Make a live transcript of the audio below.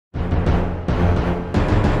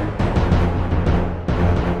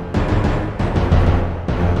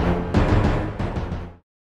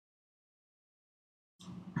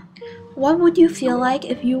What would you feel like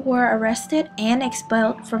if you were arrested and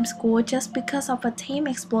expelled from school just because of a tame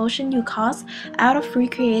explosion you caused out of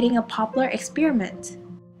recreating a popular experiment?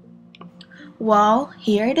 Well,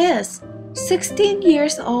 here it is. 16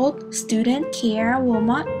 years old student Kiara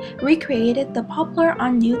Wilmot recreated the popular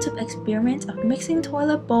on YouTube experiment of mixing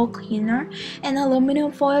toilet bowl cleaner and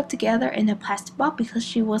aluminum foil together in a plastic bottle because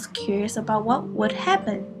she was curious about what would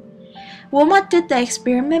happen. Wilmot did the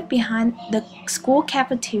experiment behind the school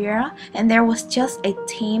cafeteria and there was just a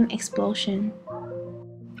tame explosion.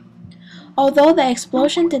 Although the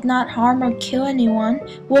explosion did not harm or kill anyone,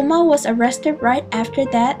 Wilma was arrested right after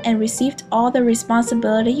that and received all the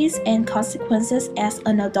responsibilities and consequences as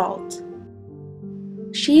an adult.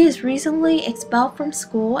 She is recently expelled from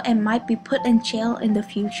school and might be put in jail in the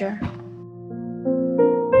future.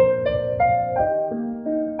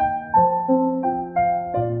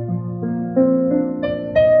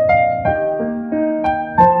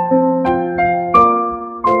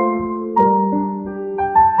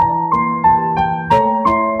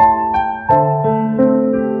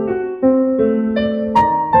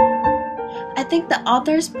 I think the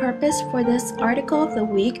author's purpose for this article of the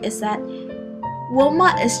week is that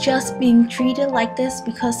Wilma is just being treated like this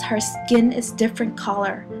because her skin is different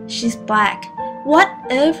color. She's black. What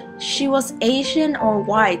if she was Asian or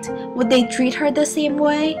white? Would they treat her the same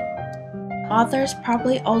way? Author's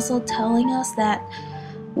probably also telling us that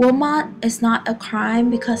Wilma is not a crime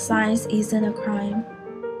because science isn't a crime.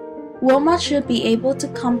 Wilma should be able to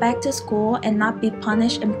come back to school and not be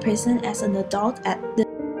punished in prison as an adult at this.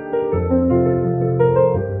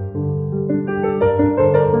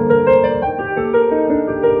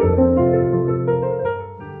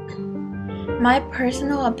 My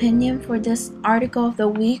personal opinion for this article of the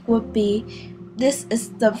week would be this is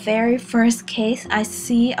the very first case I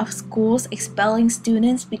see of schools expelling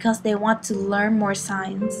students because they want to learn more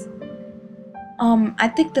science. I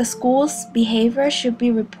think the school's behavior should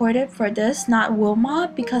be reported for this, not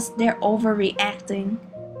Wilma, because they're overreacting.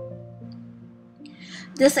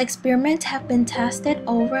 This experiment have been tested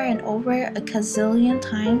over and over a gazillion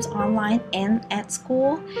times online and at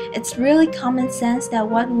school. It's really common sense that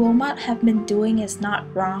what Wilmot have been doing is not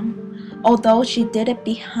wrong, although she did it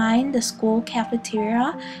behind the school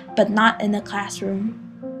cafeteria, but not in the classroom.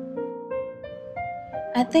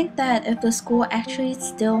 I think that if the school actually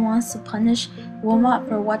still wants to punish Wilmot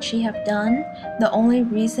for what she have done, the only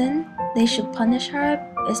reason they should punish her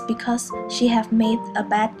is because she have made a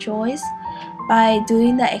bad choice by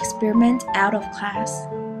doing the experiment out of class.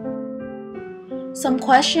 Some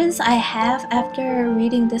questions I have after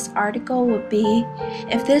reading this article would be,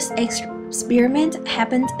 if this experiment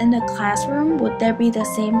happened in a classroom, would there be the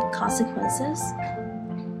same consequences?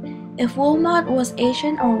 If Wilmot was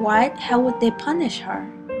Asian or white, how would they punish her?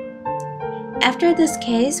 After this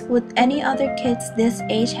case, would any other kids this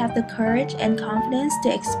age have the courage and confidence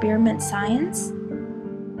to experiment science?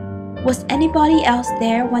 Was anybody else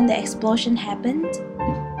there when the explosion happened?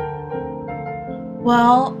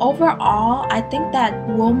 Well, overall, I think that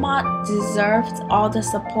Wilmot deserves all the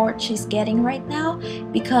support she's getting right now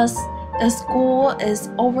because the school is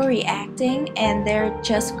overreacting and they're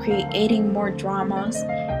just creating more dramas.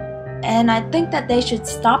 And I think that they should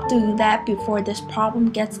stop doing that before this problem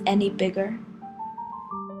gets any bigger.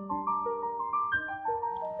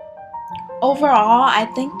 Overall, I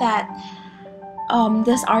think that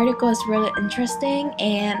this article is really interesting,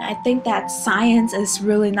 and I think that science is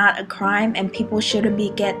really not a crime and people shouldn't be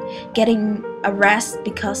getting arrested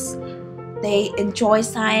because they enjoy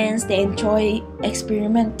science, they enjoy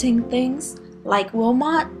experimenting things like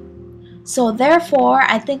Wilmot. So therefore,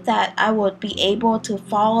 I think that I would be able to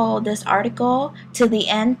follow this article to the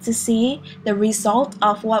end to see the result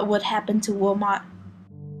of what would happen to Wilmot.